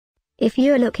If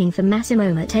you're looking for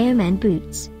Massimo Matteo men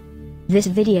boots, this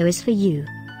video is for you.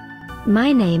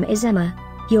 My name is Emma,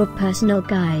 your personal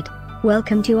guide.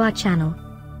 Welcome to our channel.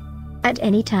 At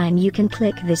any time you can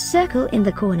click this circle in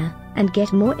the corner, and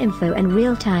get more info and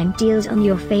real-time deals on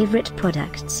your favorite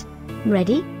products.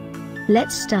 Ready?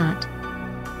 Let's start.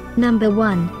 Number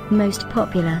 1, Most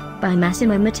Popular, by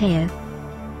Massimo Matteo.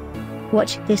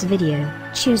 Watch this video,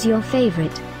 choose your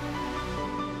favorite.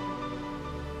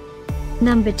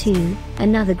 Number 2,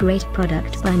 another great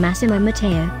product by Massimo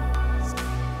Matteo.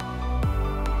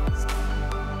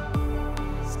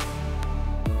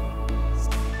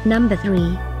 Number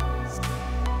 3.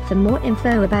 For more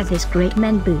info about this great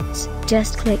men boots,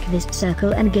 just click this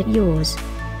circle and get yours.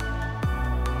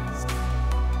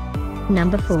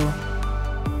 Number 4.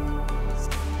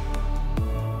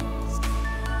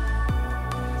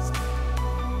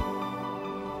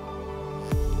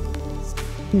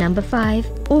 Number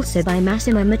 5, also by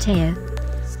Massimo Matteo.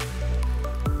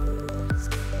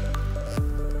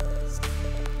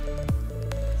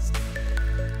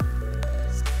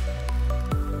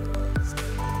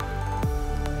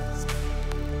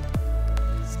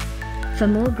 For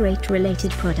more great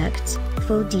related products,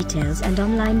 full details and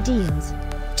online deals,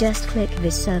 just click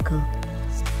this circle.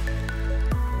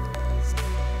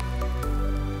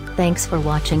 Thanks for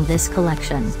watching this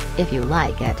collection. If you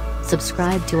like it,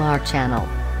 subscribe to our channel.